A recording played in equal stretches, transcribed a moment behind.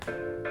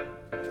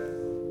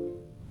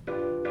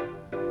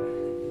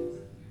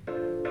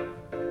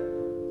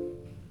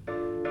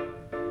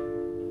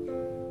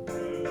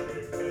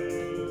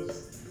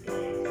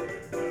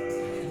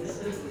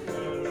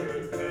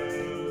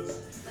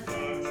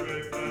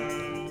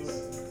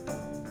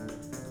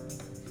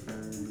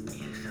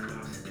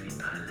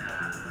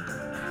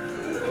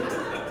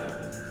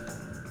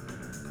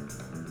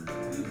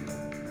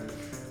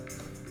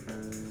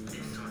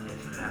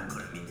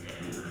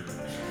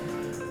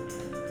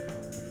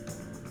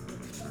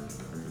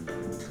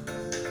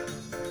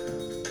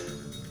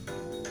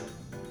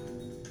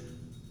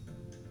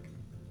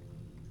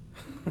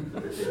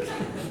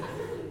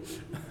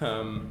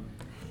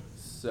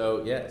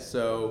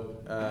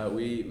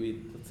We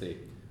let's see.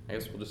 I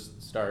guess we'll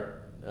just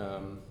start. It's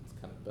kind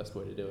of the best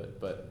way to do it,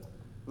 but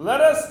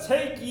let us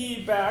take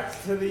ye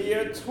back to the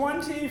year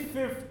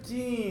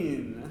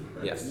 2015.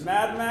 Yes.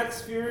 Mad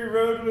Max Fury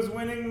Road was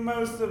winning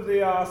most of the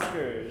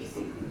Oscars.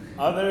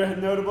 Other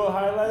notable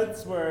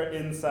highlights were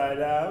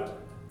Inside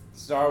Out,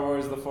 Star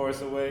Wars The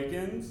Force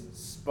Awakens,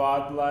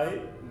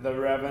 Spotlight, The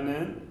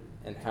Revenant,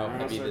 and How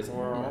Heavy This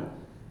World,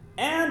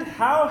 and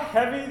How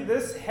Heavy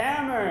This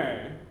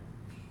Hammer.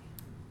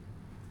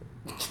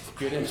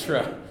 Good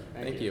intro.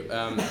 Thank you.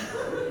 I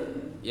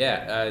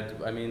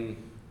mean,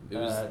 it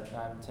was.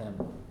 I'm Tim.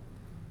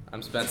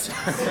 I'm Spencer.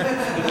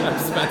 I'm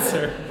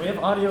Spencer. We have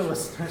audio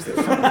listeners.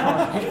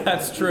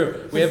 That's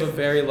true. We have a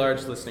very large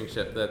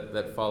listenership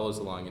that follows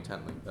along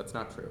intently. That's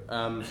not true.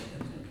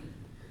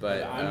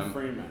 But I'm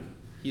Freeman.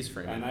 He's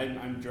Freeman. And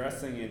I'm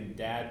dressing in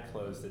dad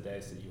clothes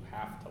today, so you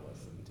have to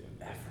listen to me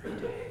every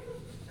day.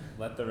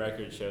 Let the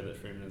record show that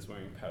Freeman is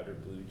wearing powder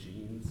blue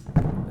jeans.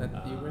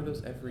 You wear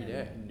those every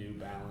day. New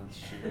Balance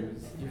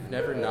shoes. You've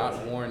never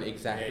not worn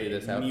exactly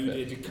this outfit.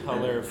 Muted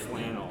color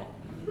flannel.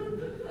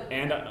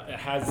 And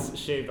has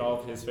shaved all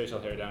of his facial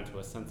hair down to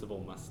a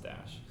sensible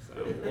mustache. So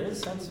it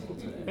is sensible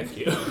today. Thank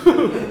you.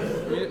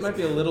 I mean, it might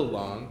be a little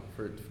long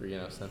for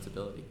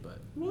sensibility, but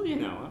well,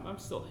 I'm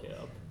still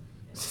hip.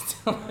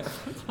 I'm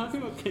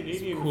talking about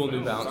Canadian cool films.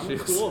 New Balance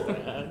shoes. Cool,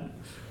 Dad.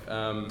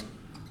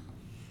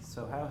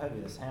 So How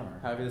Heavy This Hammer?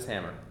 How Heavy This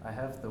Hammer? I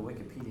have the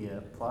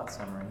Wikipedia plot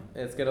summary.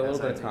 It's got a little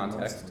bit of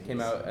context. It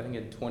came out, I think,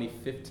 in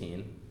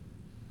 2015.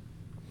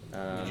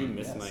 Did you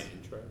miss my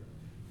intro?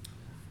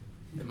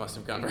 It must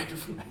have gone right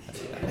from that.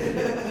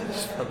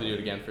 Should probably do it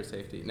again for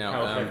safety. No.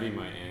 How heavy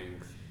my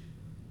angs.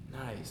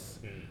 Nice.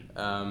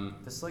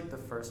 This is like the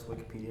first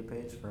Wikipedia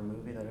page for a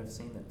movie that I've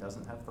seen that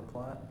doesn't have the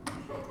plot.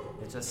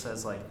 It just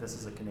says this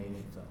is a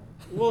Canadian film.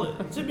 Well,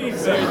 to be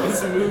fair,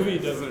 this movie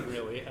doesn't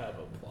really have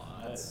a plot.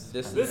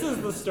 This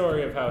is the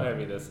story of How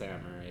Heavy This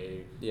Hammer,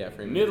 a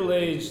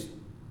middle-aged,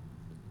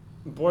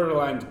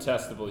 borderline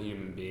detestable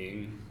human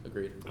being.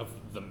 Agreed. Of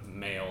the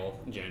male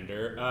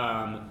gender.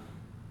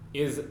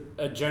 Is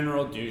a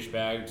general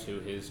douchebag to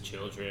his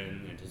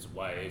children and his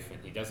wife,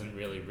 and he doesn't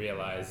really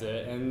realize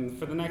it. And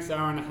for the next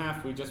hour and a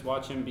half, we just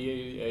watch him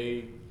be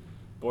a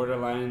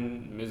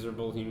borderline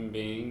miserable human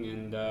being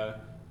and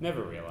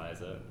never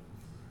realize it.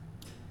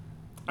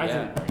 I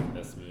didn't like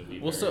this movie.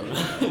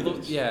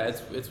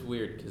 It's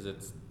weird because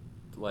it's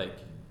like.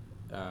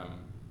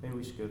 Maybe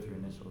we should go through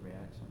initial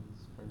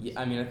reactions first. Yeah,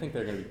 I mean, I think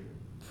they're going to be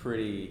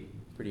pretty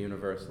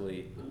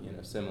universally,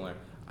 similar.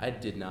 I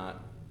did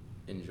not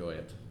enjoy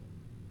it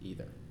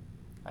either.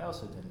 I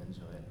also didn't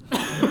enjoy it.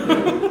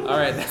 All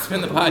right, that's been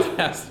the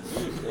podcast.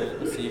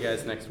 We'll see you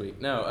guys next week.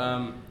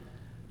 No,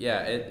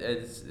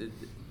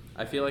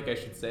 I feel like I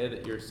should say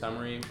that your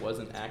summary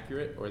wasn't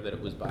accurate or that it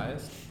was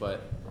biased,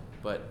 but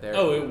there.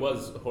 Oh, it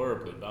was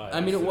horribly biased. I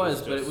mean, it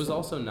was, but it was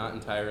also not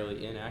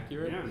entirely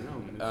inaccurate. Yeah,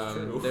 no, it's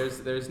true.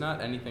 There's not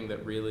anything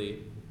that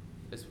really,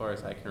 as far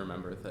as I can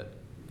remember,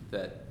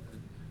 that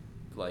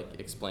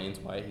explains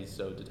why he's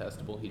so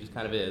detestable. He just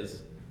kind of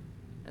is,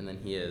 and then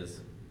he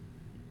is.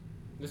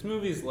 This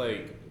movie's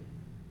like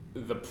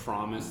the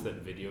promise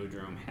that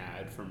Videodrome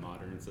had for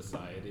modern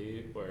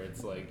society, where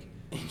it's like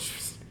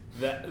interesting.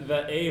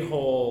 The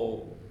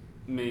a-hole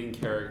main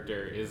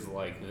character is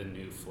like the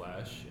new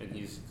Flesh, and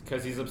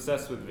because he's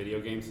obsessed with video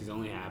games, he's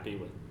only happy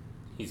when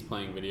he's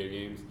playing video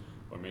games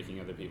or making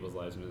other people's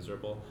lives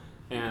miserable.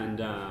 And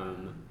I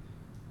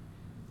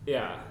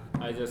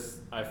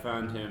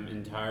found him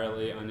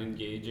entirely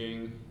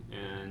unengaging,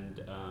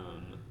 and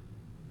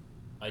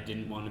I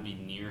didn't want to be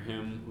near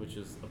him, which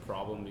is a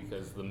problem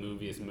because the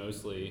movie is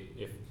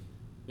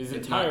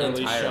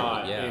entirely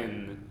shot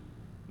in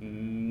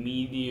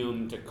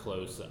medium to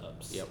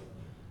close-ups. Yep.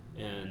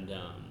 And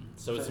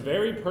so it's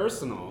very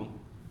personal.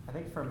 I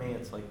think for me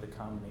it's like the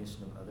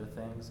combination of other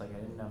things. Like I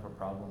didn't have a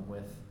problem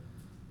with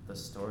the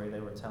story they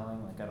were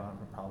telling. Like I don't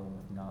have a problem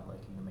with not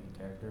liking the main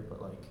character, but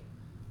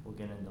we'll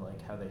get into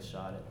how they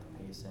shot it, the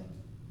pacing,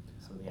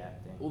 so the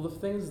acting. Well, the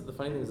funny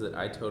thing is that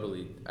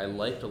I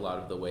liked a lot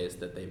of the ways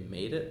that they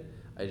made it.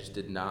 I just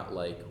did not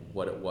like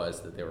what it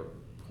was that they were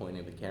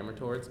pointing the camera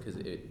towards, because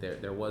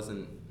there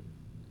wasn't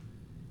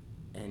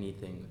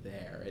anything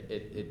there.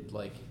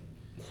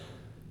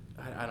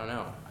 I don't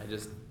know. I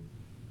just,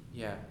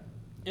 yeah.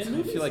 And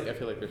I feel like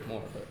there's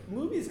more. But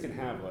movies can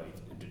have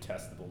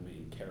detestable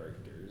main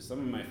characters. Some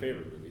of my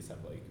favorite movies have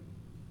like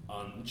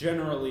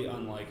generally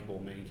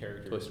unlikable main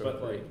characters, Toy Story but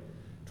 3. like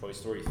Toy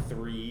Story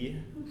 3.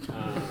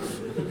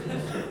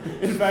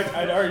 In fact,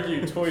 I'd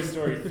argue Toy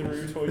Story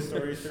through Toy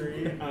Story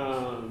 3.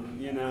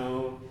 You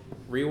know,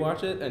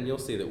 Rewatch it, and you'll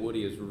see that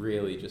Woody is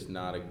really just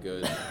not a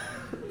good.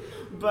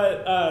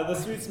 but The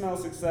Sweet Smell of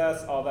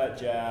Success, all that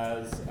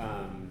jazz.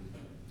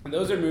 And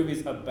those are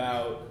movies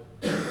about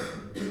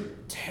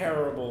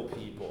terrible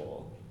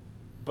people,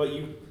 but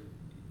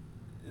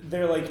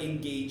they're like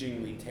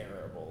engagingly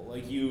terrible.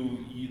 Like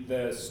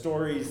the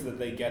stories that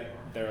they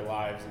get their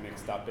lives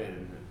mixed up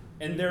in,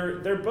 and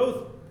they're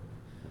both,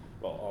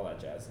 well, all that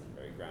jazz is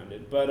very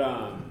grounded, but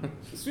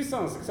Sweet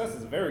Smell of Success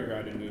is a very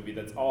grounded movie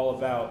that's all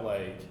about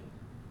like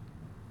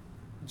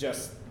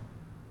just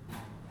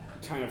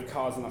kind of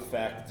cause and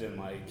effect, and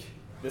like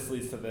this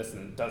leads to this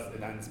and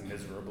it ends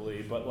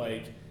miserably, but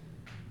like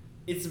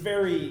it's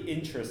very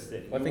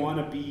interesting. I You think-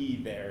 want to be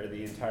there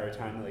the entire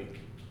time, like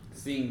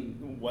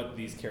seeing what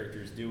these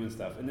characters do and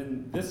stuff. And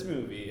then this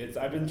movie,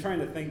 I've been trying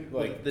to think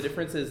like The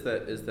difference is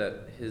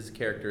that his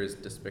character is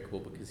despicable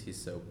because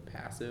he's so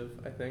passive.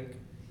 I think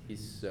he's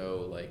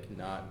so like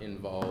not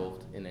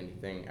involved in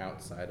anything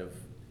outside of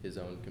his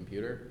own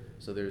computer.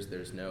 So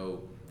there's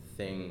no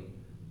thing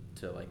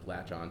to like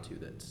latch onto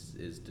that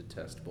is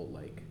detestable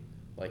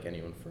like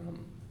anyone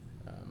from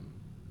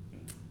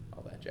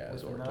all that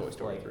jazz With or enough, Toy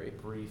Story like, 3.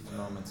 brief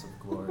moments of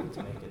glory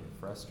to make it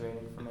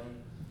frustrating for me.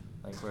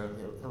 Like where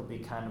he'll be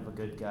kind of a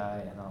good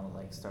guy, and I'll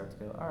like start to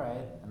go, all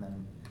right, and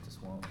then it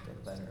just won't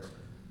get better.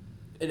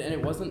 And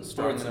it wasn't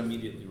strong Starts enough.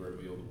 immediately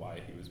revealed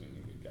why he was being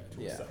a good guy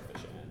to Yeah. a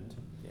selfish end.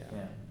 Yeah.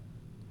 Yeah.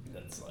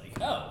 That's like,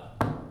 oh,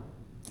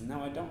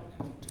 now I don't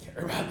have to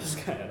care about this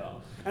guy at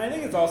all. And I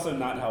think it's also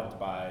not helped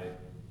by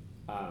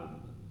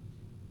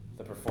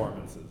the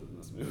performances in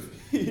this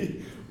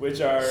movie, which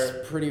are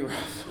It's pretty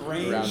rough around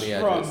range the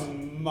edges.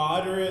 from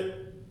moderate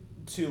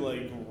to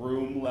like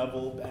room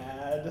level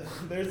bad.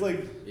 There's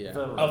like Yeah.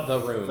 The Of the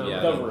room, the yeah.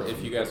 The Room.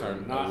 If you guys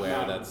aren't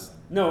aware, that's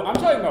no, I'm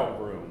talking about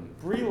Room.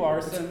 Brie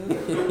Larson.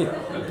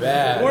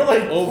 bad. More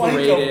like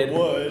overrated.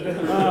 plank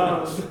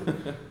of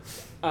wood.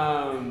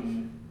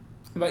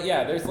 But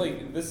yeah, there's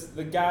like this.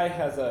 The guy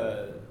has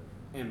a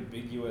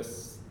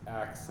ambiguous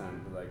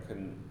accent that I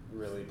couldn't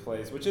really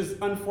place, which is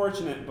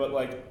unfortunate. But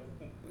like,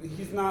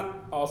 he's not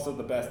also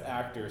the best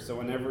actor. So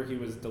whenever he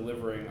was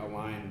delivering a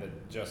line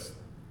that just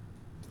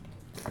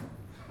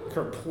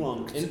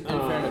kerplunked. In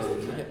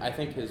fairness, I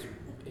think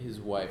his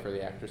wife, or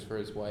the actress for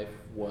his wife,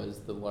 was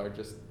the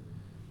largest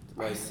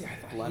I like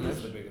thought he blemish.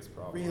 was the biggest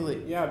problem.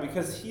 Really? Yeah,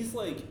 because he's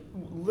like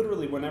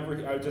literally whenever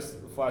I would just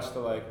flash to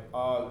like,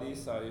 oh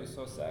Lisa, you're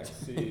so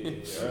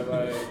sexy,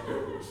 or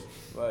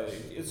like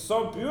it's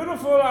so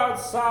beautiful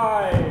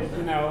outside.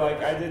 You know,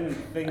 like I didn't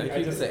think I think I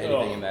you could just say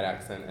anything in that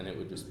accent, and it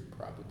would just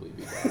probably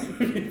be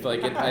bad.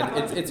 Like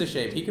it's a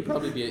shame. He could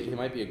probably be. He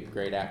might be a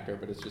great actor,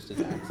 but it's just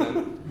his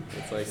accent.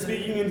 It's like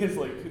Speaking in his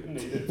like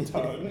native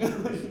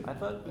tongue. I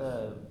thought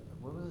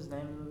what was his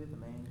name in the movie? The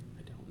main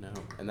I don't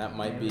know, and that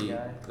might name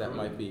of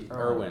the be guy?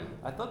 Irwin.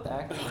 I thought the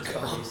acting was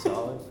pretty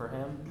solid for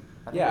him.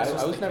 I think Yeah, it was I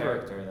just was the never-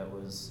 character that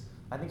was.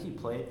 I think he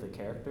played the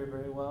character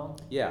very well,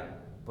 Yeah.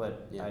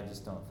 but Yeah. I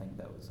just don't think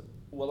that was.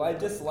 Well, I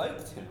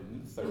disliked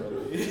him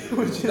thoroughly.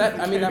 Which is That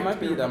the I mean that might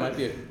character.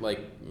 be like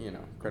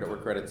credit where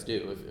credit's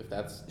due. If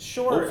that's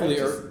Sure, hopefully I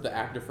just- the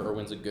actor for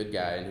Irwin's a good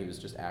guy, and he was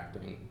just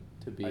acting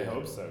to be. I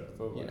hope so.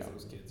 'Cause otherwise you know.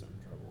 those kids are in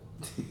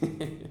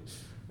trouble.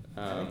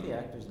 I think the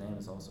actor's name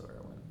is also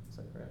Irwin. Is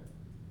that correct?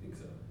 I think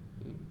so.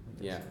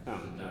 Yeah. Oh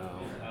no.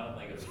 I don't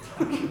think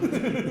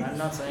it's I'm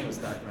not saying it's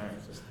documentary.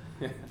 It's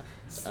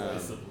just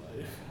Slice of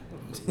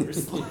life.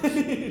 Worst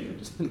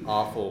Just an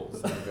awful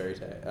fairy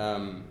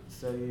tale.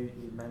 so you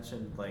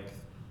mentioned like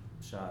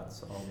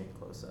shots all being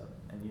close up,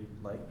 and you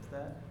liked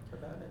that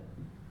about it.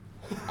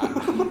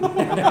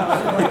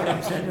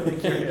 I'm genuinely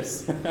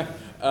curious.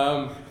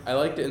 I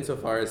liked it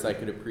insofar as I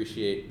could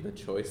appreciate the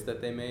choice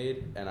that they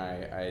made, and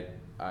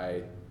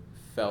I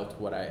felt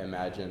what I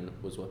imagine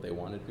was what they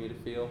wanted me to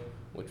feel,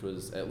 which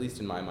was, at least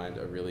in my mind,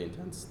 a really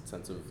intense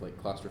sense of like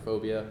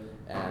claustrophobia,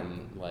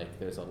 and like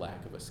there's a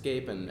lack of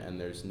escape, and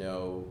there's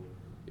no,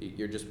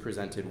 you're just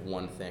presented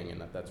one thing,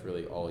 and that's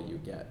really all you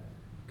get,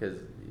 because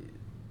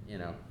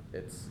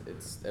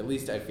it's at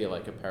least I feel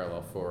like a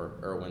parallel for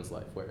Irwin's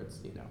life, where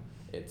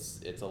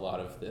it's a lot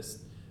of this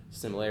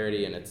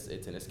similarity, and it's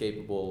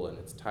inescapable, and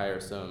it's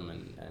tiresome,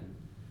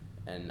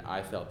 and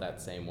I felt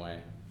that same way,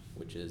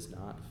 which is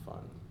not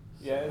fun.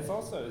 Yeah,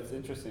 it's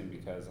interesting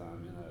because in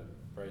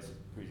a Bryce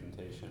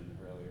presentation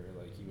earlier,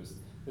 like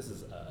this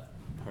is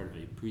part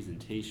of a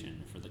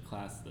presentation for the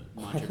class that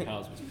Montre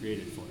Pals was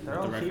created for. They're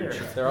all here.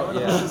 They're all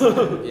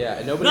yeah,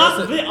 and nobody else.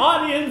 Not the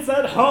audience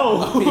at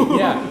home.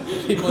 Yeah,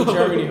 people in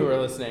Germany who are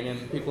listening,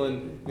 and people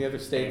in the other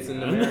states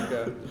in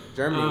America.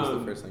 Germany was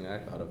the first thing that I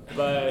thought of.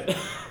 But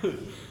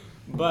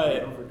I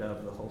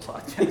overdub the whole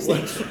podcast.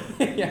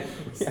 yeah,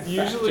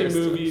 usually just-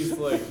 movies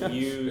like It's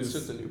use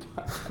just a new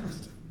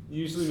podcast.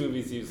 usually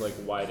movies use like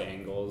wide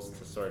angles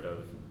to sort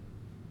of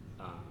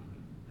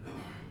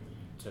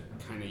to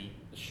kind of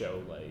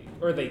show like,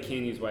 or they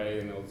can use wide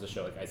angles to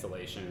show like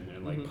isolation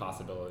and like Mhm.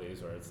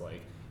 possibilities, where it's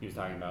like he was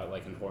talking about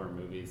like in horror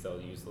movies they'll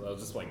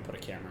just like put a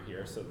camera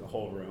here so the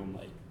whole room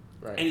like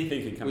Right.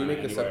 anything can come We out make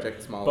the anywhere.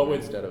 subject smaller But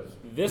with instead of.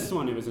 this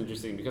one, it was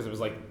interesting because it was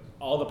like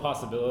all the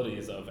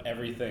possibilities of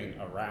everything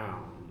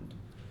around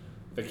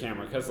the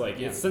camera. Because like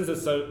Yeah. since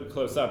it's so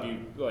close up, you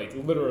like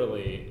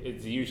literally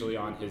it's usually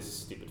on his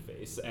stupid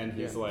face, and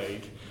he's Yeah.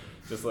 like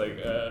just like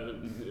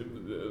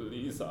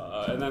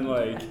Lisa, and then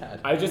like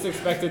God. I just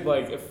expected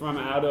like from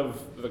out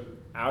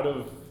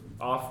of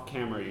off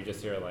camera you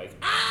just hear like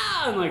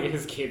ah, and like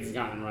his kid's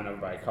gotten run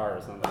over by a car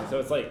or something. So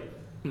it's like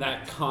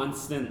that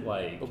constant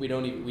like. But we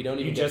don't even You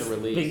get just the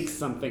release. think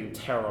something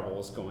terrible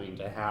is going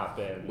to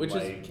happen, Which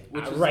is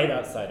right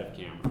outside of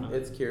camera.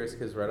 It's curious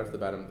because right off the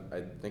bat,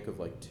 I think of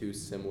like two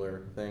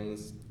similar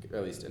things,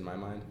 at least in my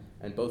mind,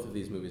 and both of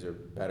these movies are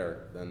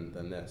better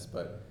than this.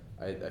 But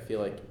I feel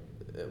like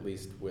at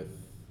least with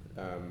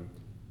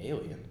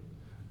Alien.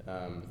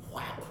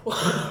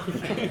 Wow.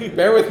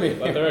 Bear with me.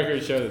 Let the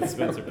record show that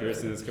Spencer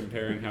Pearson is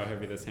comparing How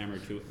Heavy This Hammer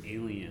to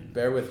Alien.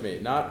 Bear with me.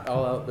 Not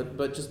all out,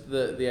 but just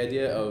the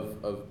idea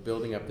of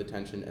building up the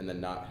tension and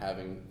then not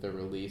having the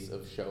release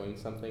of showing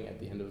something at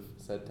the end of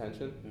said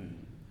tension.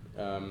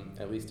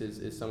 At least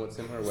is somewhat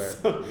similar. Where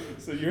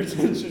So your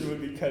tension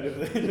would be kind of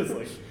just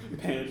like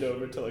panned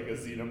over to like a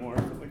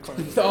xenomorph in the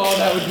corner. oh,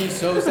 that would be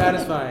so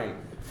satisfying.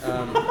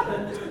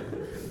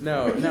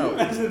 No.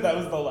 Imagine if that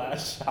was the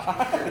last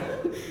shot.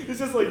 It's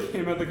just like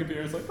him at the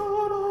computer. It's like,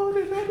 oh no,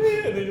 they got me,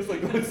 and then just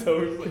like looks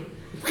over.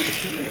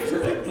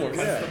 It's like,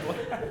 Yeah.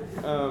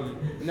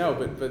 No,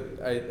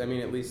 but I mean,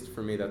 at least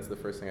for me, that's the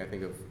first thing I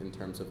think of in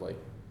terms of like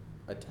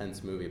a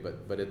tense movie.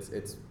 But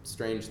it's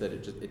strange that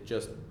it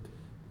just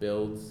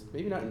builds,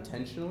 maybe not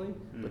intentionally,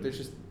 but there's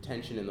just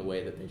tension in the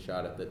way that they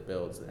shot it that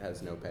builds that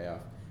has no payoff.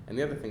 And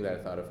the other thing that I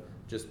thought of,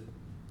 just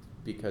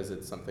because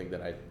it's something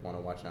that I want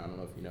to watch now, I don't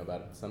know if you know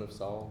about it, Son of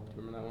Saul. Do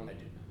you remember that one? I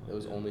do. It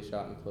was only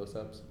shot in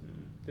close-ups.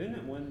 Didn't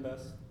it win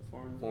Best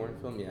Foreign Foreign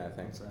film, yeah, I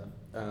think. What's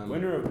that?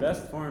 Winner of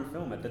Best Foreign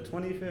Film at the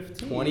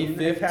 2015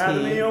 2015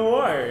 Academy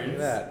Awards. Look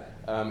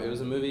at that. It was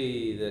a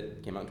movie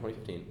that came out in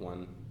 2015,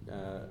 won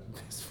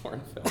Best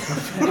Foreign Film.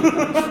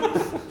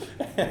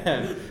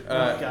 And,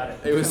 Got it.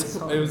 It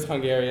was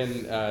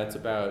Hungarian. It's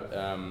about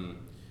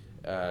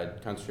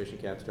concentration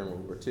camps during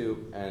World War II,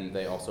 and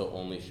they also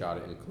only shot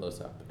it in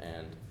close-up.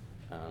 And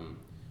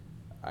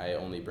I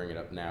only bring it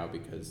up now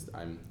because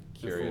I'm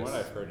curious. From what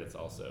I've heard, it's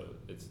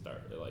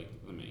like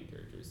the main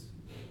character's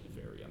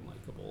very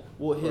unlikable.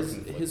 Well, or his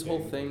whole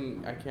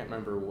conflicting. thing, I can't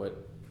remember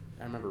what.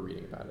 I remember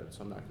reading about it,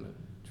 so I'm not going to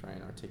try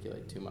and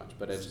articulate too much.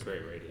 But It's it's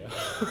great radio.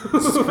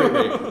 it's great.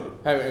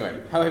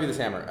 Anyway, How Heavy This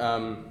Hammer?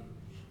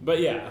 But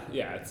yeah,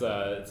 it's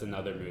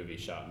another movie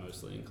shot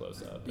mostly in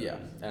close up. Yeah,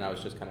 and I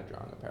was just kind of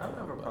drawing a I parallel. don't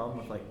have a but- problem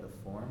with like the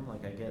form.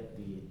 Like I get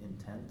the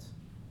intent.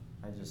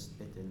 It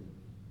didn't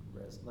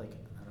like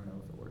I don't know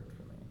if it worked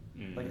for me.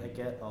 Mm. Like I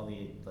get all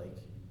the like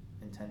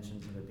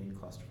intentions of it being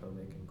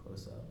claustrophobic and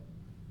close up,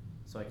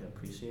 so I can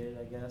appreciate it.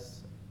 I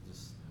guess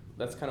just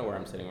That's kind of where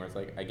I'm sitting, where it's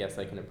like, I guess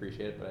I can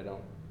appreciate it, but I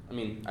don't. I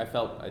mean, I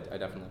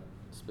definitely,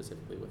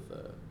 specifically with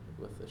the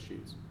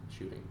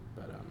shooting,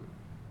 but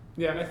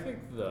Yeah, I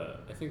think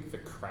the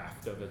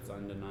craft of it's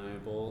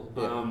undeniable.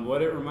 Yeah.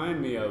 What it reminded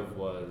me of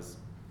was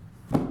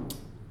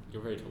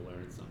you're ready to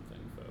learn something,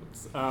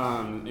 folks.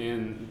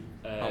 In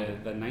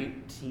the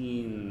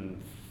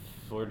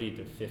 1940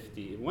 to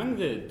 50, when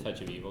did Touch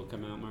of Evil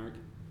come out, Mark?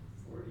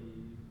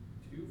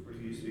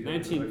 42?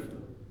 19.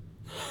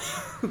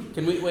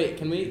 can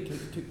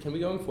we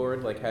going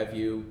forward, like, have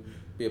you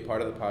be a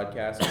part of the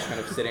podcast, just kind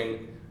of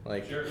sitting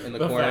like Sure. in the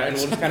The corner, and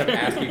facts. we'll just kind of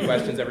ask you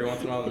questions every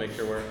once in a while to make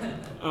sure we're.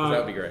 That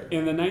would be great.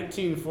 In the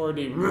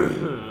 1940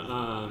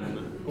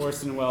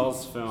 Orson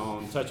Welles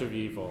film Touch of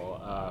Evil,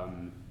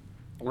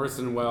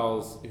 Orson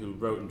Welles, who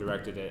wrote and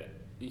directed it,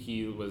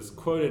 he was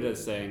quoted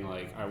as saying,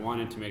 like, I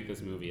wanted to make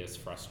this movie as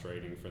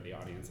frustrating for the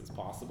audience as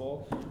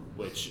possible,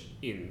 which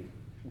in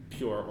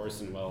pure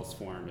Orson Welles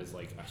form is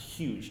like a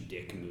huge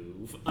dick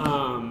move.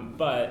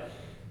 But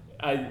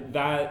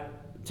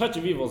Touch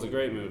of Evil is a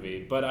great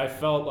movie, but I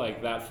felt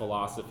like that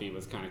philosophy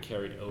was kind of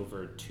carried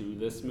over to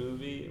this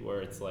movie,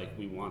 where it's like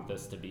we want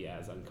this to be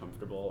as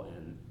uncomfortable,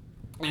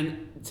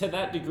 and to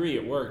that degree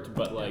it worked.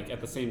 But like at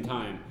the same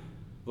time,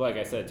 like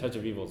I said, Touch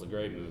of Evil is a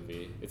great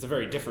movie. It's a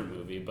very different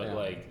movie, but Yeah.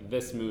 like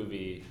this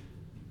movie,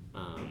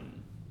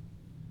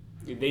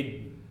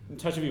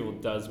 Touch of Evil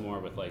does more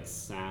with like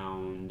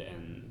sound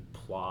and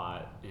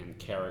plot and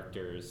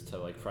characters to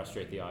like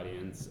frustrate the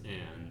audience,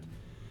 and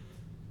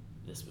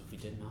this movie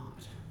did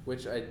not.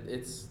 Which it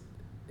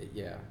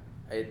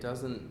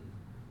doesn't.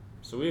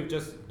 So we have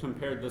just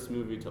compared this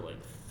movie to like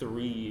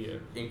 3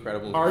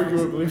 Incredible.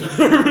 arguably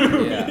better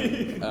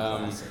movies.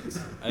 Yeah.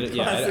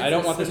 I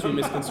don't want this to be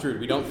misconstrued.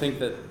 We don't think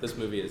that this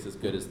movie is as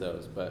good as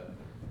those, but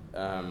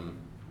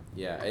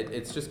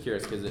it's just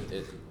curious because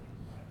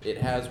it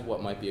has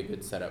what might be a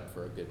good setup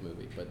for a good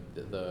movie, but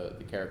the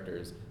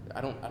characters,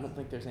 I don't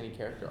think there's any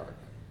character arc,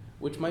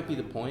 which might be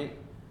the point,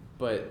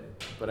 but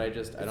I don't.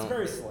 It's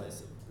very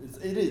slice.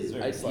 It is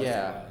very I- slice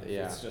yeah, of life.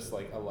 yeah. It's just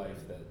like a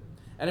life that,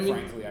 And I mean,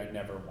 frankly, I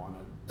never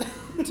wanted.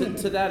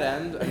 to that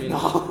end, I mean,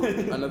 No.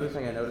 another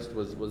thing I noticed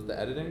was the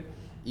editing.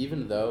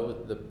 Even though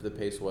the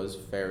pace was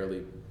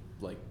fairly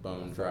like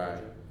bone dry,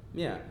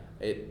 yeah,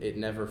 it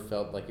never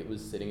felt like it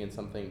was sitting in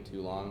something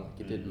too long.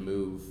 Like it did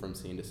move from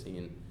scene to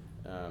scene,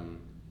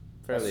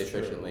 fairly That's true,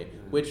 efficiently,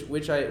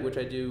 yeah. which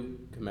I do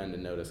commend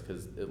and notice,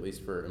 because at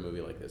least for a movie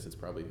like this, it's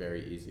probably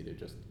very easy to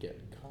just get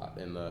caught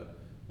in the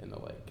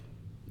like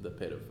the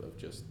pit of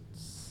just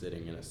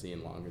sitting in a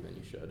scene longer than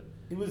you should.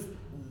 It was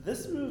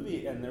this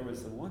movie, and there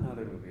was one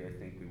other movie I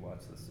think we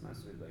watched this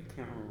semester. I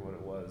can't remember what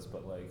it was,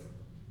 but like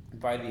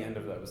by the end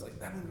of that, was like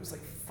that movie was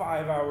like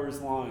 5 hours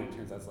long. And it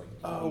turns out it's like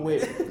Oh 80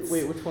 wait, minutes.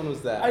 wait, which one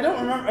was that? I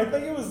don't remember. I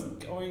think it was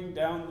Going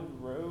Down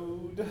the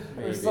Road or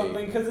Maybe.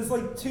 something, because it's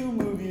like two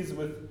movies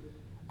with.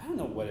 I don't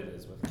know what it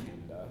is with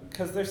Canada,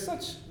 because they're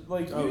such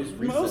like Oh, it was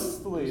recent.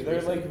 mostly It was they're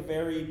recent. like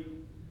very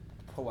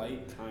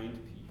polite, kind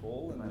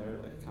people, and they're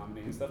like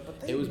comedy and stuff. But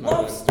they It was my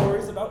love win-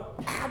 stories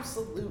about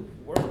absolute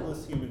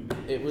worthless human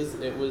beings.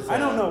 It was. I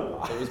don't know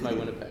why. It was My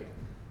Winnipeg.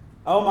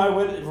 Oh my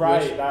win!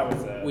 Right, Which- that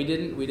was it. We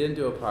didn't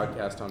do a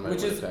podcast on My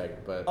Which is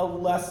Winnipeg, but a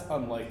less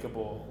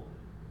unlikable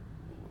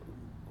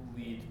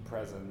lead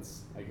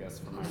presence, I guess,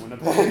 for My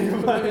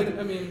Winnipeg.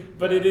 I mean,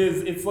 But it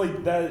is. It's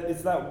like that.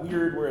 It's that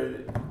weird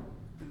where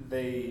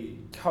they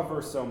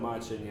cover so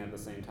much, and yet at the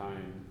same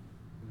time,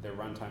 their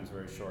runtime's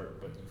very short,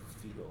 but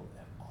you feel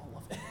all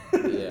of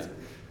it. yeah,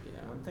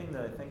 yeah. One thing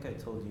that I think I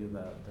told you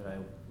about that I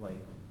like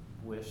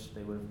wish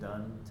they would have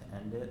done to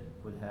end it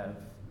would have,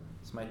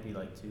 this might be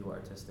like too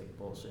artistic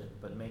bullshit,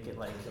 but make it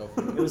like Go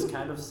for it was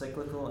kind of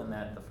cyclical in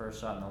that the first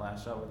shot and the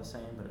last shot were the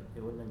same, but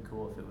it would have been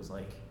cool if it was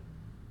like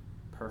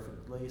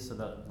perfectly, so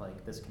that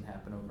like this can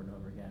happen over and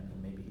over again,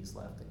 and maybe he's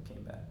left and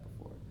came back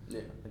before. Yeah.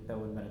 I think that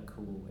would have been a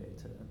cool way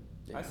to.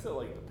 Yeah. I still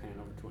like the pan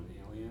over to an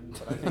alien,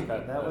 but I think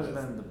that That would is-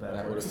 have been the better.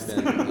 That would have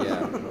version.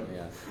 been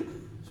yeah.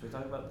 Should we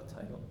talk about the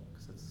title?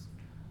 Because it's.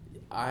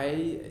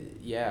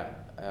 Yeah.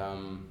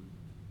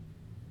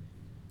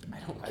 I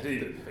don't. I didn't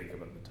even think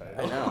about the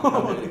title. I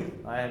know.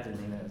 I had to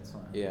name it. It's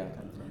fine. Yeah.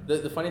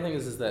 The funny thing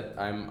is that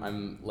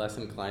I'm less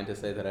inclined to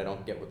say that I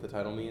don't get what the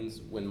title means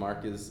when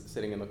Mark is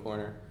sitting in the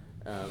corner,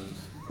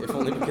 if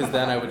only because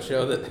then I would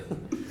show that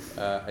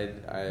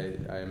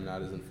I am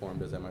not as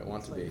informed as I might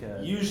want It's to be.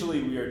 like,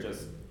 Usually we are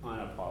just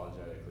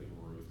unapologetically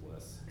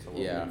ruthless to what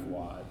Yeah. we've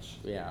watched.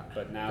 Yeah.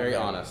 But now Very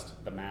that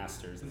honest. The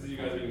masters. This is you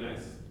guys being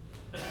nice.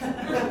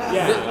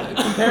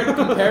 Yeah.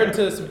 compared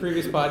to some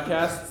previous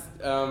podcasts,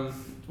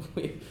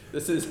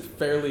 this is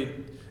fairly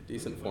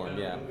decent form.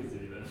 Yeah.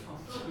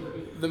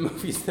 The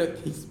movies that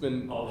he's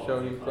been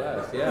showing in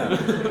class,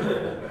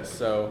 yeah.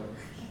 So,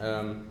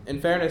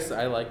 in fairness,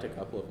 I liked a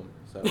couple of them.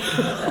 So,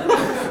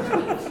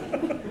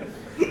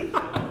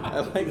 I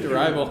liked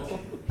Arrival.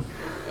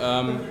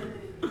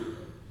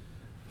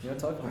 You want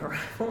to talk about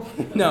Arrival?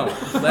 No,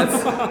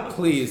 let's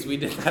please. We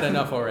did that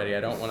enough already. I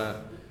don't want to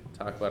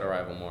talk about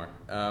Arrival more.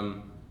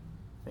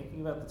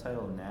 Thinking about the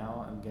title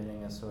now, I'm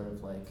getting a sort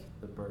of like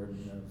the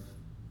burden of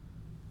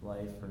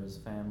life for his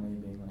family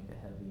being like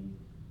a heavy.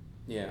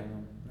 Yeah.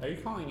 Are you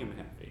calling him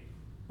heavy?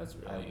 That's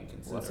really I-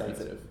 inconsiderate.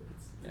 Sensitive.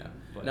 Yeah.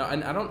 But- No,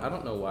 and I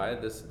don't know why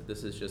this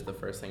is just the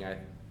first thing I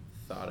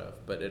thought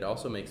of, but it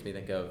also makes me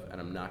think of, and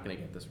I'm not gonna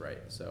get this right,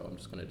 so I'm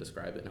just gonna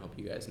describe it and hope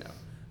you guys know.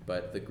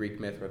 But the Greek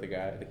myth where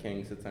the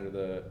king sits under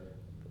the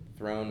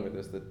throne where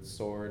there's the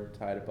sword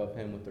tied above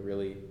him with the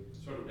really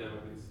Sort of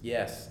Damocles.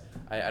 yes.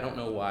 I don't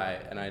know why,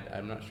 and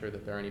I'm not sure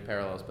that there are any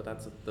parallels, but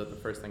that's the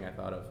first thing I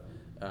thought of.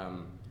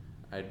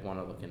 I'd want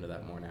to look into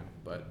that more now,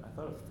 but I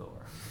thought of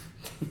Thor.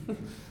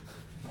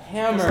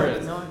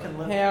 hammers. No one can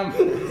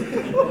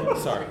live.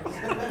 Sorry.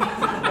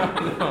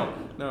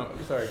 No.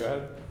 Sorry. Go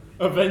ahead.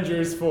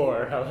 Avengers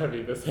 4, how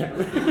heavy this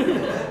hammer.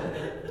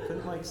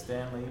 Couldn't like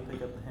Stan Lee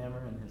pick up the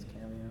hammer in his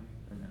cameo?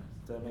 Or no?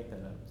 Did I make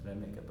that up? Did I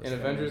make up a In Stan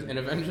Avengers, Lee? in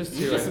Avengers 2,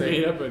 You I just think.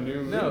 made up a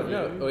new movie.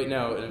 No. Wait,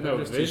 no. In No,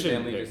 Avengers 2, Vision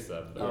Stanley picks just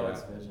up. Oh, yeah.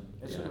 it's Vision.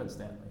 It should have Yeah. been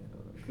Stan Lee.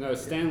 No,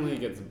 Stanley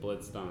gets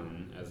blitzed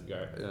on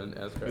Asgard. And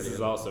This Asgard.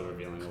 is also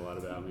revealing a lot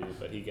about me,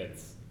 but he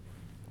gets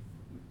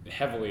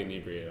heavily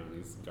inebriated on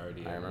his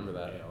guardian. I remember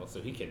that. ale,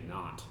 so he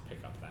cannot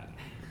pick up that.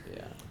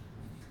 Yeah.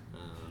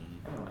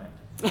 Anyway.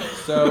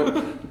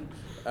 So,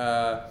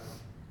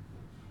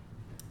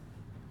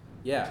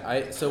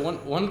 so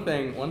one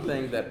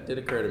thing that did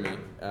occur to me,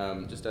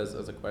 just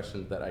as a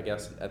question that I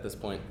guess at this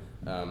point,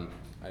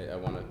 I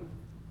want to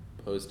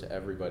pose to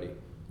everybody,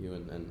 you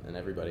and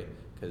everybody,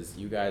 because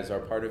you guys are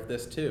part of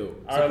this too.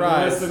 Our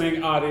Surprise!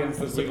 listening audience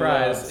that we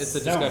Surprise! love It's a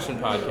so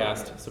discussion much.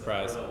 podcast.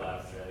 Surprise. What a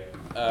laugh track.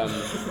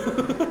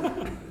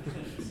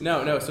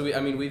 No. So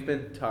we've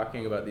been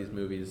talking about these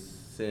movies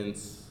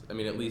since, at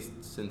least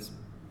since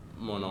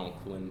Mon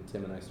Oncle, when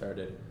Tim and I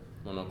started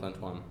Mon Oncle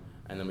Antoine,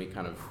 and then we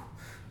kind of,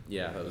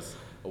 that was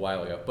a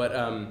while ago. But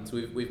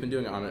so we've been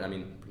doing it on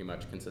pretty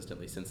much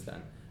consistently since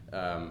then.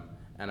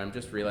 And I'm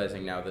just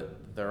realizing now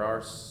that there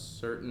are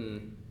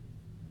certain,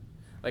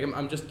 like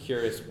I'm just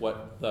curious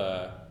what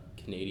the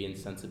Canadian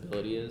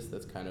sensibility is.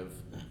 That's kind of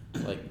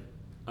like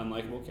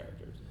Unlikable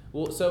characters.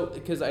 Well, so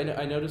because I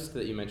noticed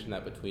that you mentioned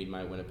that between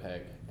My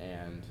Winnipeg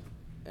and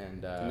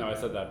No, I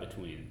said that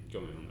between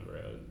Going on the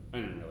Road. I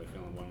didn't really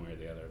feel one way or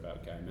the other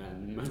about Guy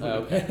Madden.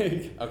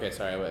 Okay. Okay,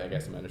 sorry. I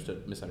guess I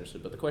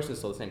misunderstood. But the question is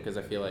still the same because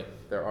I feel like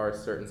there are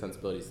certain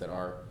sensibilities that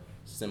are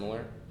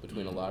similar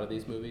between a lot of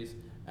these movies,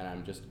 and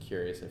I'm just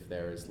curious if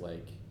there is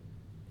like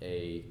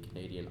a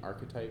Canadian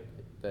archetype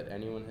that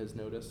anyone has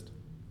noticed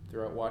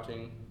throughout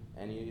watching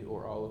any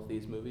or all of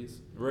these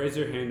movies. Raise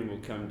your hand and we'll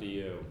come to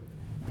you.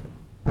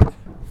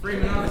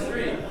 Freeman on the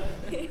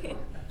street.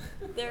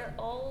 They're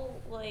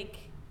all, like,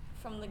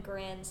 from the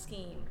grand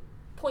scheme,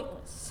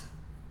 pointless.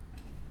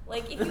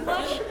 Like, if you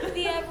watch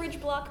the average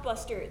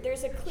blockbuster,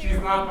 there's a clear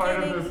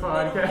beginning,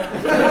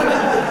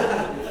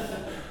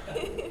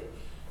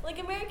 Like,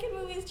 American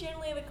movies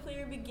generally have a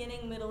clear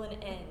beginning, middle,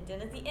 and end.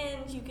 And at the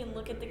end, you can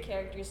look at the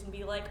characters and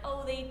be like,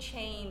 oh, they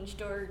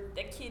changed, or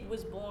a kid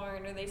was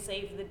born, or they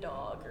saved the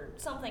dog, or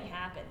something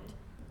happened.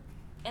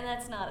 And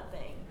that's not a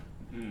thing.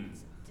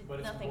 But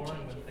it's Nothing boring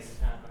changes. when things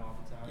happen all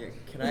the time.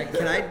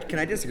 Yeah, can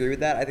I disagree with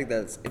that? I think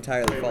that's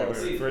entirely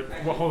false.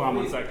 Well, hold on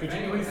one sec. Could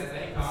you please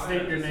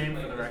state your name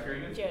for the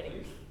record?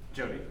 Jody.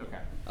 Jody,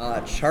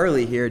 okay.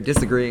 Charlie here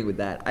disagreeing with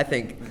that. I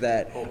think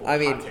that, I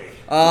mean,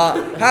 hot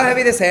take. how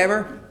heavy this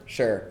hammer?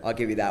 Sure, I'll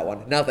give you that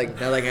one. Nothing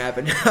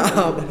happened.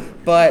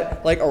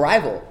 But like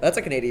Arrival, that's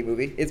a Canadian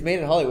movie. It's made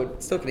in Hollywood.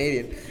 It's still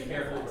Canadian. Be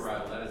careful with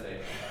Arrival. That is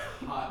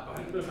a hot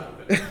button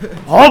topic.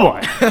 Oh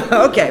boy!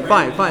 Okay,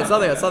 fine.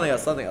 Something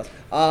else.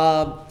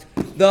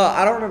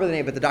 I don't remember the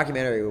name, but the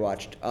documentary we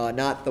watched,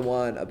 not the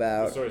one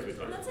about. Stories we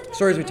tell. That's a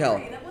Stories we tell.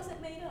 documentary. That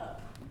wasn't made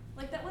up.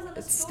 Like, that wasn't a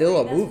It's story.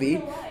 still a That's movie.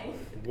 real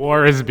life.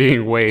 War is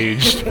being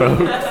waged,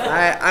 folks.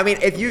 I mean,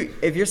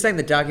 if you're saying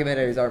the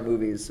documentaries are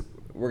movies,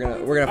 we're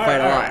gonna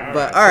fight a lot. Alright,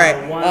 But alright.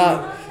 all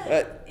So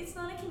right. It's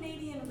not a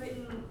Canadian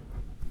written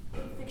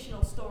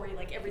fictional story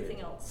like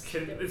everything else.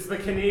 It's the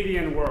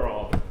Canadian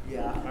world.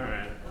 Yeah.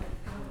 Alright.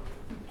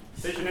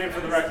 State your name for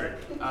the record.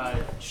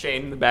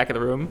 Shane in the back of the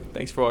room.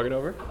 Thanks for walking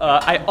over.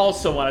 I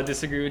also want to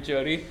disagree with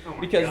Jody Oh my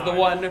because God. the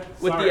one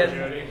with Sorry, the end.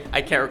 Jody.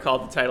 I can't recall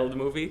the title of the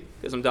movie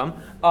because I'm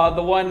dumb.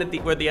 The one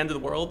at where the end of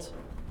the world.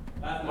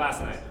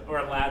 Last night. Or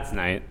Lads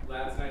Night.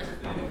 Last night was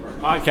the end of the world.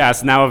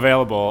 Podcast now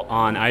available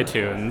on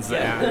iTunes.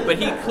 and- But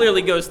he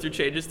clearly goes through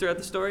changes throughout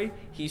the story.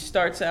 He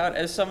starts out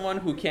as someone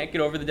who can't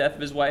get over the death of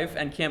his wife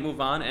and can't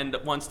move on and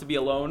wants to be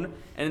alone.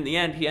 And in the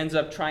end, he ends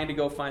up trying to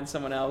go find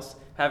someone else,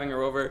 having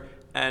her over,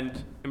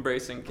 and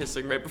embracing,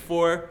 kissing right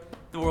before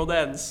the world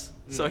ends.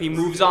 So he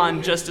moves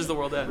on just as the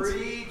world ends.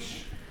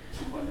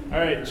 All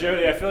right,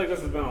 Jody. I feel like this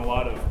has been a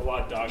lot of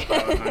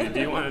dogfighting on you. Do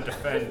you want to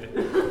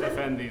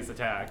defend these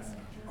attacks?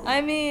 I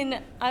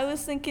mean, I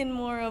was thinking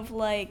more of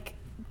like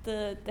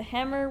the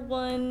hammer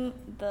one,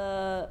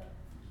 the.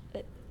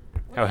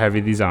 How heavy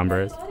these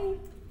ombres?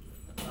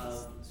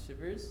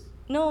 Shivers?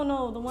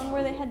 No, the one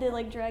where they had to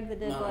like drag the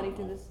dead body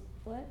through this.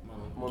 What?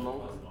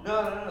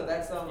 No.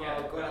 That's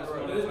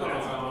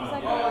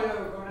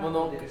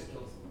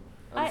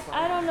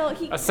I don't know.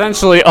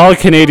 Essentially, all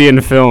Canadian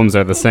films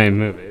are the same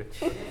movie.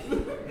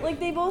 Like,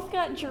 they both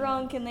got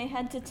drunk and they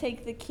had to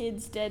take the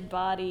kid's dead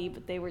body,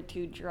 but they were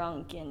too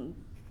drunk and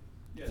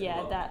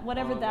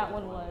whatever that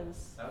one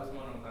was. That was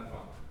one of my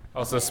fault.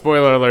 Also,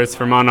 spoiler alerts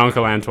for Mon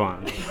Uncle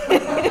Antoine.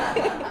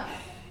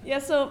 Yeah,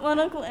 so Mon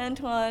Uncle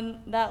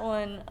Antoine, that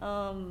one,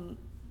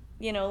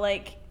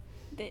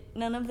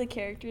 none of the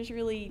characters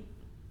really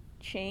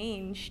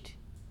changed.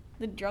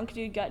 The drunk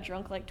dude got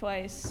drunk like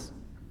twice.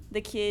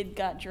 The kid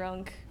got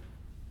drunk.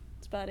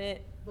 That's about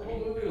it. The whole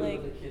movie was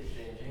Like- the kids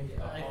changing.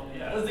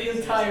 That was the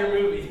entire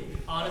movie.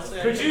 Honestly.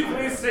 Could you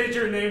please state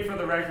your name for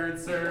the record,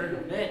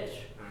 sir?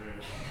 Mitch.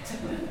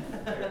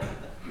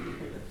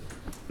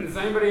 Does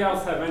anybody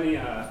else have any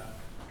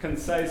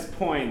concise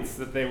points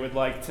that they would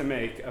like to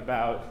make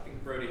about? I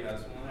think Brody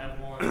has one. I have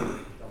more.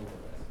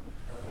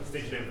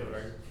 State your name for the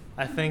record.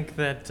 I think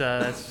that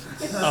that's.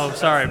 Oh,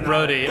 sorry,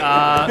 Brody.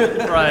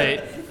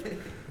 Right,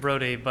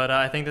 Brody. But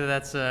I think that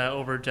that's an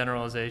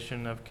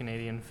overgeneralization of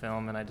Canadian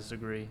film, and I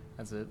disagree.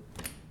 That's it.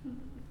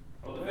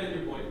 Well, defend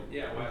your point.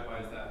 Yeah, why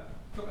is that?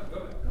 Go back.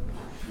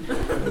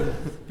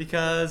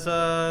 Because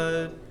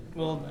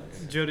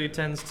Jody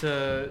tends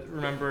to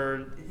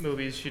remember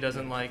movies she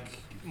doesn't like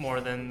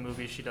more than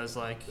movies she does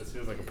like. This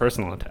feels like a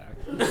personal attack.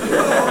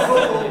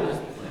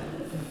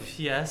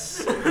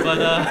 Yes,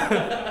 but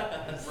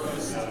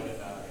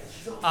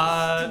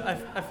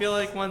I feel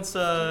like once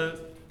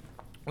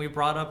we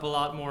brought up a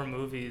lot more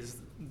movies,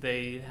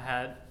 they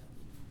had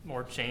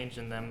more change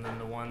in them than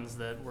the ones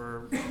that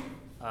were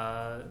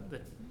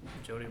that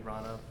Jody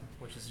brought up,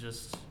 which is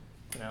just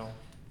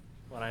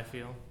what I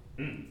feel.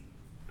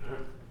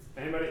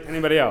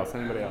 Anybody else?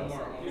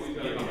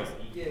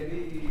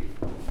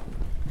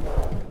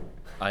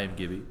 I am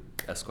Gibby,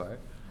 Esquire.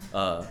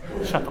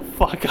 Shut the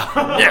fuck up.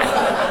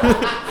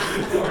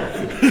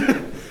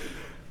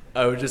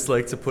 I would just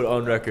like to put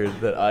on record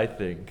that I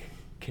think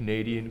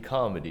Canadian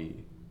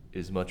comedy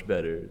is much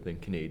better than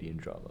Canadian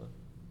drama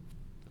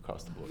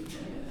across the board.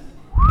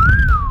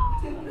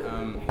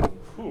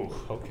 Ooh,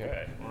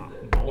 okay.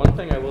 One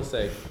thing I will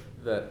say,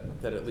 that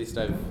at least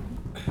I've.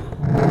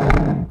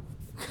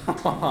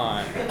 Come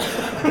on.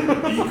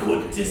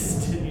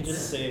 Equidistant. You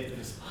just saved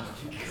this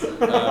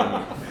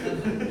podcast.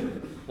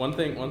 One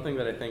thing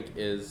that I think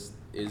is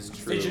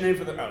true. State your name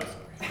for the. Oh,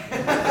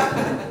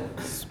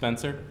 sorry.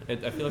 Spencer.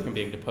 I feel like I'm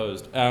being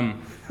deposed.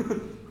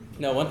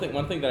 No, one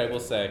thing that I will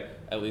say,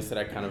 at least that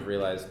I kind of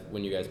realized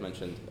when you guys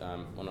mentioned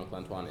Mon Oncle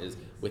Antoine, is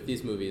with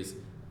these movies,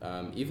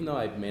 even though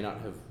I may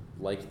not have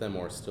liked them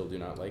or still do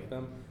not like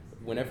them,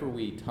 whenever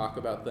we talk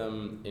about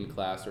them in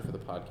class or for the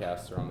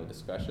podcast or on the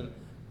discussion,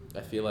 I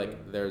feel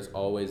like there's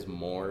always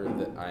more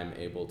that I'm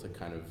able to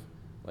kind of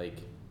like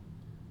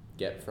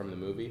get from the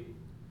movie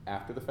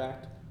after the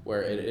fact,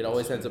 where it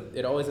always ends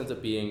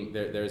up being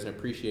there's an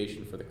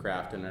appreciation for the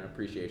craft and an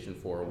appreciation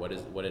for what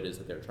it is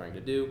that they're trying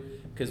to do.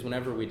 Because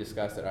whenever we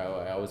discuss it,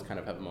 I always kind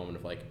of have a moment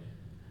of like,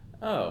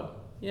 oh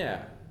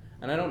yeah,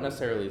 and I don't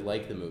necessarily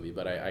like the movie,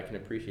 but I can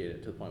appreciate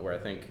it to the point where I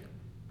think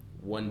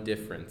one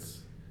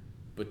difference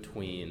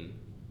between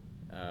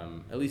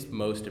at least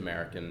most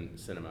American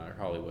cinema or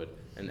Hollywood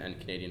and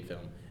Canadian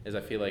film is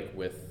I feel like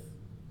with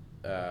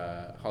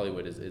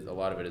Hollywood is a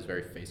lot of it is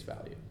very face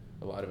value.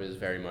 A lot of it is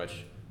very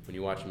much when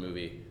you watch a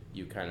movie,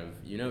 you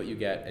know what you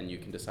get and you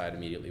can decide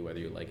immediately whether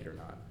you like it or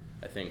not.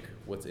 I think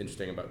what's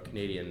interesting about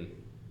Canadian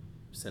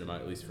cinema,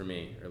 at least for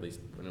me, or at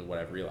least what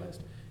I've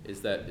realized,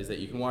 is that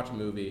you can watch a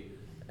movie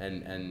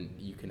and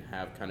you can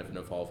have kind of an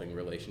evolving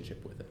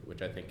relationship with it,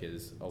 which I think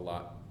is a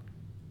lot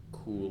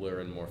cooler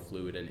and more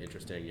fluid and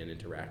interesting and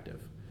interactive,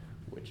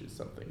 which is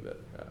something that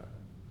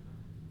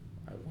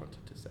I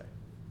wanted to say.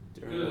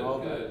 Good.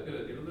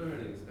 You're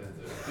learning,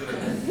 Spencer.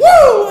 Good.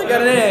 Woo! I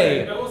got an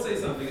A! I will say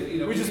something. You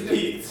know, We just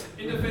peaked.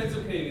 In defense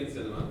of Canadian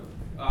cinema,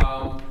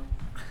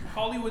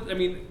 Hollywood. I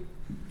mean,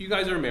 you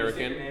guys are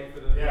American.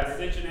 Yeah,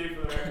 state your name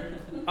for the record.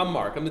 I'm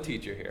Mark. I'm the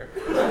teacher here.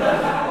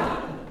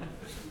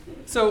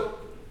 So,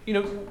 you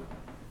know,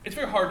 it's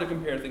very hard to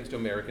compare things to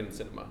American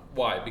cinema.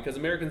 Why? Because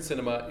American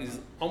cinema is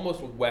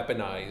almost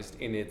weaponized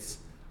in its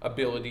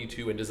ability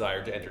to and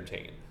desire to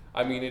entertain.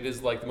 I mean, it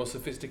is like the most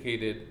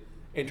sophisticated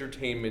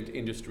entertainment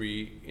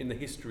industry in the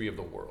history of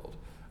the world.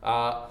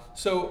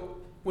 So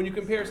when you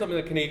compare something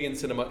like Canadian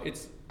cinema,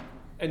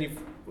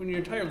 when your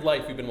entire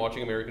life you've been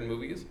watching American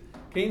movies,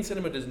 Canadian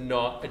cinema does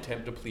not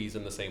attempt to please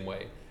in the same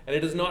way. And it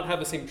does not have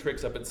the same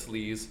tricks up its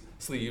sleeve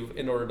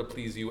in order to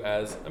please you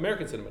as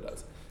American cinema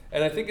does.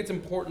 And I think it's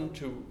important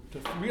to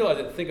realize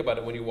it, think about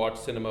it when you watch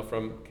cinema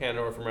from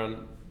Canada or from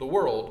around the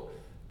world,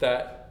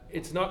 that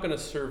it's not going to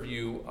serve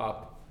you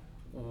up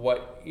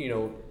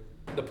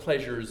the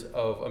pleasures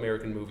of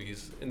American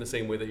movies in the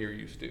same way that you're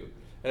used to.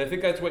 And I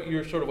think that's what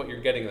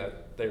you're getting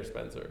at there,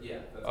 Spencer. Yeah.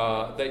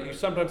 That you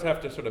sometimes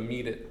have to sort of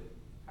meet it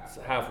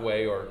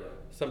halfway or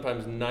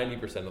sometimes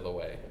 90% of the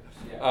way.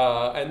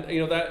 Yeah. And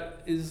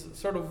that is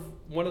sort of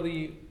one of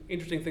the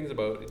interesting things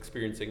about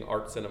experiencing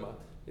art cinema,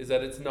 is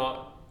that it's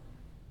not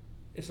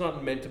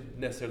meant to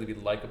necessarily be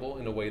likable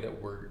in a way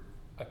that we're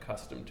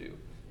accustomed to.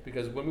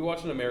 Because when we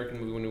watch an American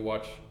movie, when we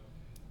watch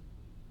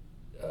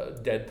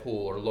Deadpool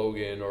or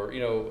Logan or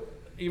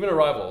even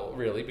Arrival,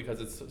 really, because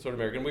it's sort of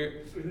American.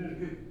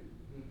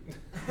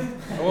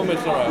 I won't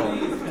mention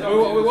Arrival.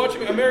 So we watch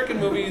American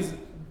movies.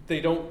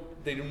 They do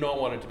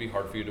not want it to be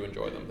hard for you to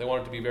enjoy them. They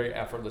want it to be a very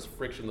effortless,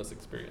 frictionless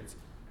experience,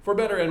 for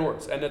better and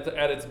worse. And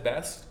at its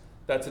best,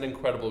 that's an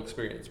incredible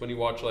experience. When you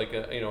watch like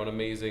an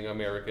amazing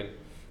American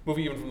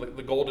movie, even from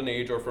the Golden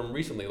Age or from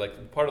recently,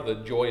 like part of the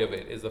joy of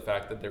it is the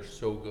fact that they're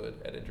so good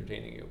at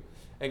entertaining you.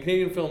 And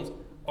Canadian films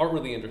aren't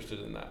really interested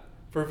in that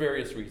for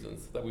various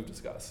reasons that we've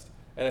discussed.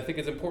 And I think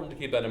it's important to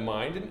keep that in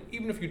mind. And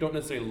even if you don't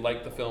necessarily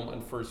like the film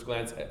on first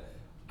glance,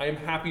 I am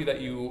happy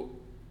that you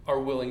are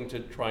willing to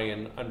try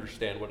and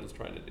understand what it's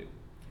trying to do,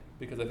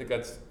 because I think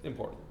that's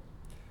important.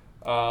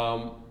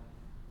 I'm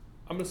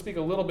going to speak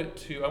a little bit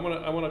to. I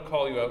want to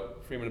call you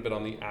out, Freeman, a bit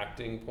on the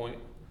acting point,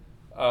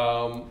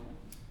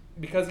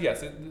 because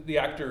yes, the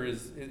actor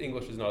his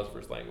English is not his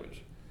first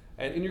language,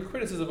 and in your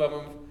criticism of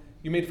him,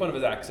 you made fun of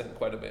his accent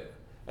quite a bit.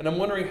 And I'm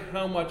wondering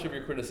how much of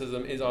your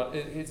criticism is on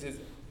his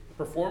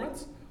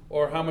performance,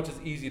 or how much is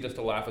easy just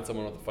to laugh at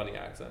someone with a funny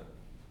accent.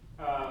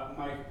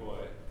 Mike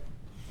Boy.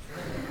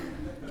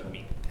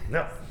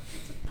 No.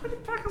 Put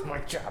it back on my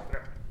job now.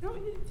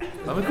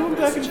 I'm going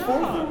back and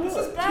forth. This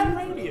is bad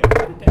radio.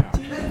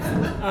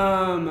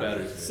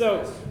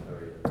 So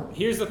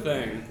here's the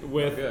thing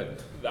with.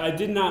 I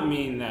did not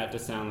mean that to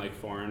sound like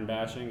foreign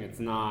bashing. It's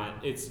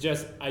not. It's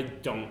just I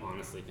don't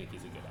honestly think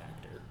he's a good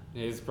actor.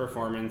 His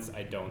performance,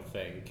 I don't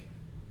think,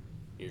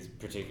 is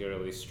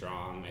particularly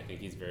strong. I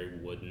think he's very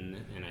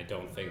wooden, and I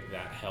don't think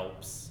that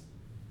helps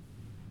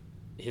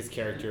his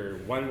character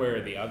one way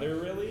or the other,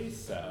 really.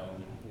 So,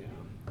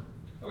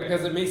 Okay.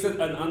 because it makes it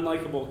an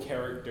unlikable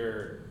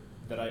character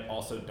that I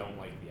also don't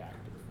like the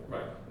actor for.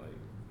 Right.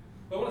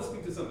 I want to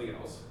speak to something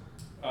else.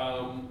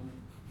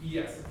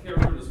 Yes, the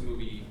character in this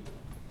movie,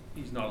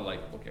 he's not a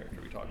likable character.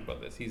 We talked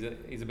about this. He's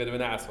a bit of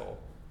an asshole,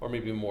 or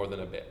maybe more than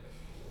a bit.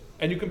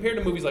 And you compare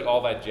to movies like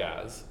All That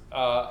Jazz.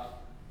 Now,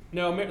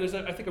 there's,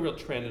 I think, a real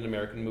trend in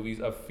American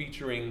movies of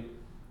featuring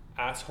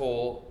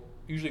asshole,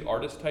 usually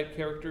artist-type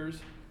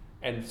characters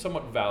and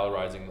somewhat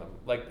valorizing them.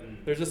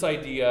 Like there's this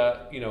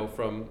idea,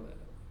 from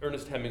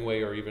Ernest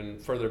Hemingway or even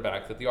further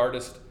back, that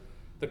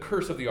the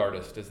curse of the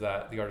artist is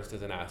that the artist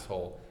is an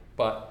asshole,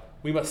 but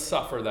we must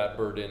suffer that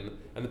burden,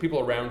 and the people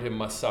around him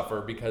must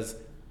suffer because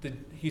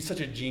he's such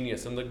a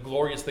genius, and the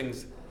glorious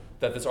things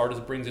that this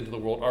artist brings into the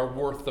world are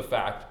worth the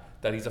fact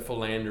that he's a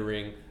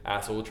philandering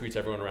asshole who treats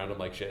everyone around him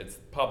like shit. It's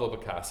Pablo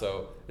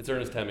Picasso, it's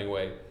Ernest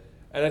Hemingway.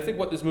 And I think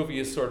what this movie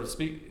is sort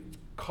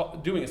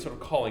of doing is sort of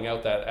calling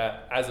out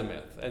that as a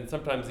myth. And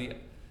sometimes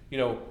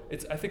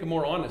it's, I think,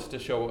 more honest to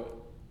show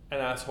an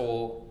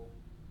asshole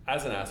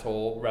as an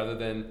asshole rather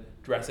than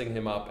dressing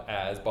him up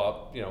as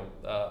Bob,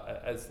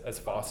 as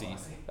Fosse.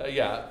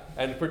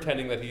 And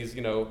pretending that he's,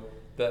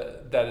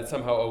 that it's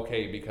somehow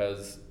okay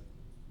because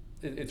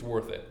it's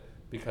worth it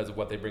because of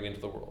what they bring into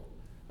the world.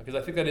 Because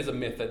I think that is a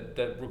myth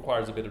that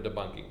requires a bit of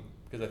debunking,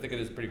 because I think it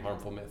is a pretty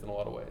harmful myth in a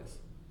lot of ways.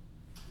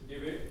 Do you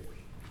agree?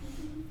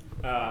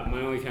 My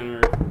only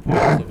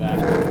counterpoint to that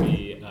would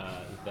be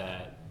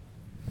that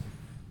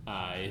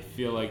I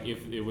feel like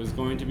if it was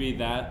going to be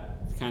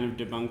that kind of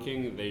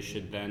debunking, they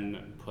should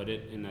then put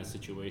it in a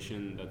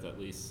situation that's at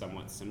least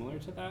somewhat similar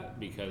to that,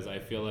 because I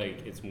feel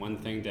like it's one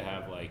thing to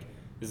have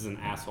this is an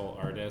asshole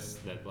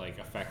artist that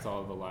affects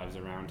all of the lives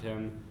around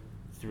him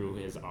through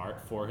his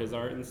art, for his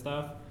art and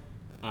stuff.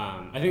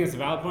 I think it's a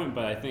valid point,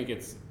 but I think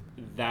it's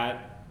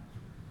that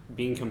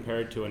being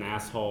compared to an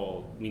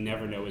asshole, we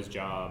never know his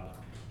job,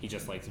 he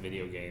just likes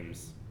video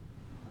games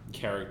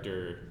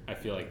character. I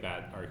feel like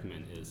that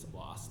argument is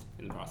lost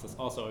in the process.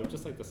 Also, I would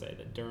just like to say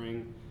that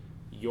during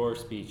your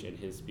speech and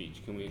his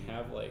speech, can we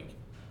have kind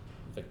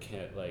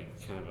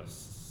of a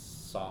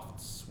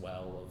soft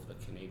swell of the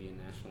Canadian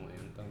national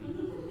anthem?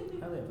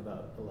 I only have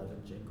about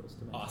 11 jingles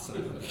to make.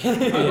 Awesome.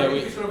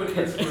 We sort of an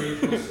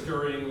inspirational,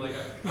 stirring,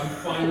 I'm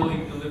finally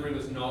delivering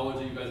this knowledge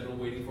that you guys have been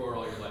waiting for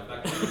all your life.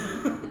 That kind of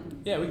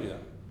thing. Yeah, we can do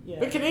that. Yeah.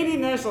 The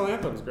Canadian national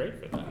anthem's great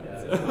for that.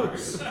 Yeah,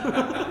 it's not great.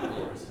 Of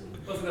course.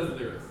 Listen to the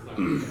lyrics. It's not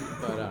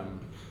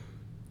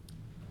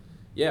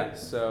great.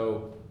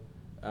 So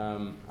I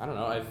don't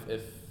know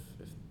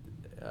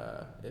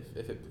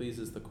if it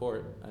pleases the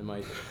court, I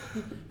might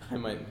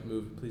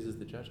move. Pleases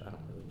the judge, I don't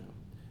really know.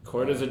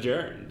 Court is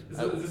adjourned. Is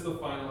this the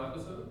final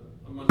episode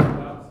of Munchie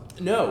Pals?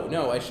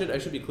 No. I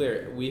should be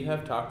clear. We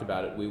have talked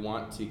about it. We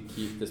want to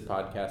keep this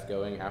podcast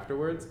going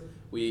afterwards.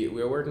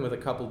 We're working with a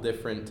couple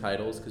different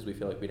titles because we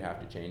feel like we'd have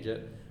to change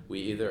it. We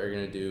either are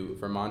going to do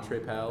Vermontre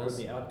Pals.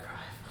 Or the outcry.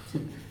 The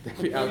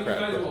You outcry.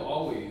 guys will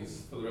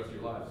always, for the rest of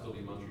your lives, still be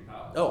Munchie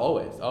Pals. Oh,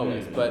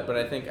 always. But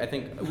I think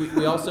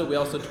we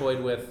also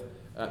toyed with.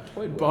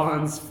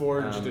 Bonds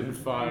forged Um, in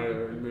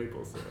fire and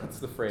maple syrup. That's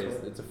the phrase.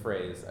 It's a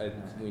phrase.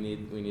 We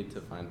need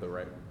to find the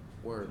right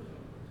word.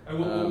 And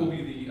what will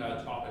be the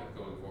topic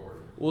going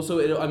forward? Well, so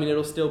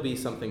it'll still be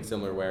something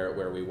similar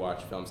where we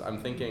watch films. I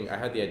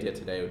had the idea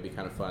today. It would be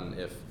kind of fun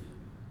if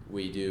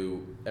we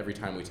do, every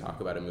time we talk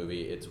about a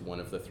movie, it's one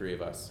of the three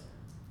of us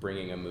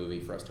bringing a movie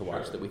for us to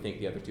watch that we think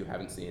the other two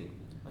haven't seen.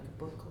 Like a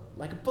book club.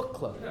 Like a book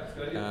club. Yeah, that's a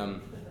good idea.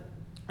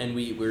 And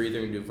we're either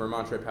going to do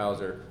Vermontre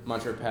Pals or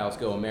Montreal Pals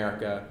Go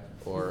America,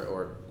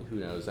 or who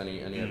knows,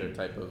 any other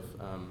type of.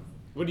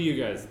 What do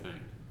you guys think?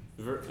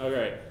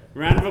 Okay,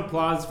 round of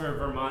applause for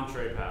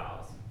Vermontre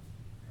Pals.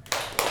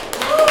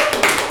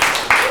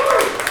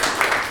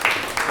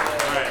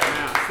 All right,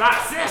 now stop.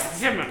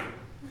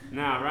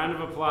 Now, round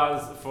of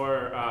applause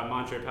for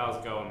Montre Pals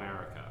Go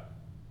America.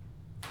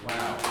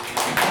 Wow.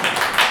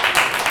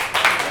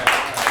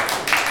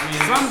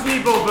 Some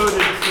people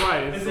voted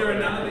twice. Is there a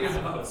none of the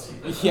above?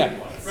 Yeah.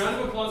 Round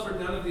of applause for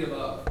none of the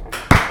above.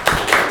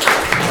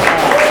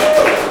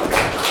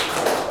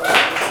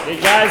 You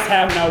guys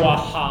have no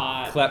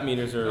aha. Clap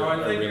meters are. All right,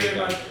 are thank really you very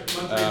much, good.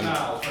 Munchie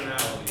Pals, for now.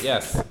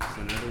 Yes. So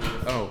now do we-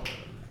 Oh.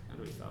 how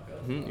do we stop?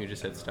 You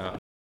just hit stop.